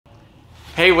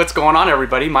Hey, what's going on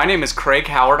everybody? My name is Craig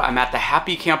Howard. I'm at the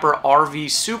Happy Camper RV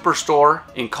Superstore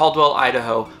in Caldwell,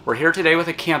 Idaho. We're here today with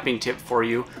a camping tip for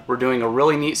you. We're doing a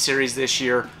really neat series this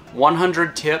year,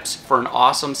 100 tips for an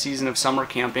awesome season of summer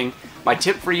camping. My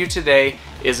tip for you today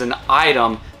is an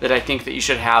item that I think that you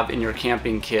should have in your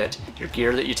camping kit, your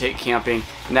gear that you take camping,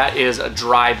 and that is a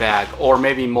dry bag, or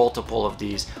maybe multiple of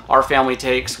these. Our family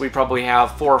takes, we probably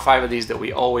have 4 or 5 of these that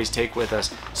we always take with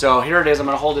us. So here it is, I'm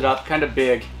gonna hold it up, kind of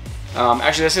big.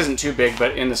 Actually, this isn't too big,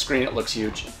 but in the screen it looks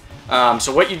huge.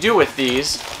 So what you do with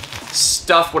these,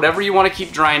 stuff whatever you want to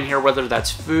keep dry in here, whether that's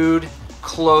food,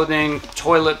 clothing,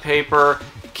 toilet paper,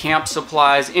 camp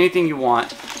supplies, anything you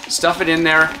want. Stuff it in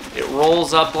there, it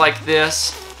rolls up like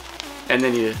this, and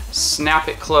then you snap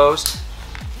it closed,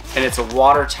 and it's a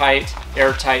watertight,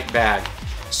 airtight bag.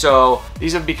 So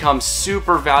these have become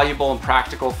super valuable and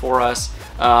practical for us.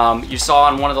 You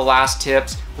saw in one of the last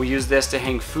tips, we use this to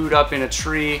hang food up in a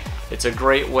tree. It's a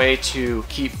great way to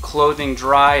keep clothing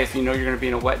dry if you know you're going to be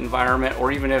in a wet environment,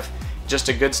 or even if just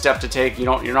a good step to take.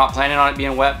 You're not planning on it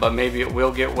being wet, but maybe it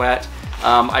will get wet.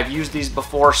 I've used these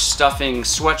before stuffing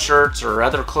sweatshirts or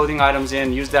other clothing items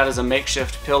in, use that as a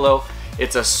makeshift pillow.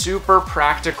 It's a super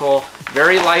practical,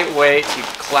 very lightweight, you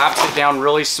collapse it down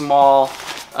really small,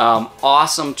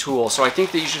 awesome tool. So I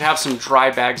think that you should have some dry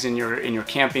bags in your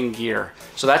camping gear.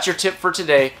 So that's your tip for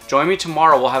today. Join me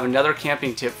tomorrow, we'll have another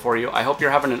camping tip for you. I hope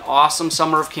you're having an awesome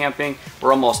summer of camping.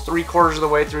 We're almost 3/4 of the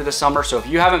way through the summer, so if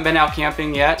you haven't been out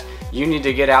camping yet, you need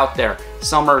to get out there.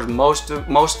 Summer is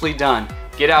mostly done.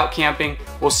 Get out camping.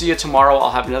 We'll see you tomorrow.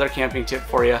 I'll have another camping tip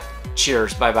for you.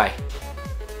 Cheers, bye-bye.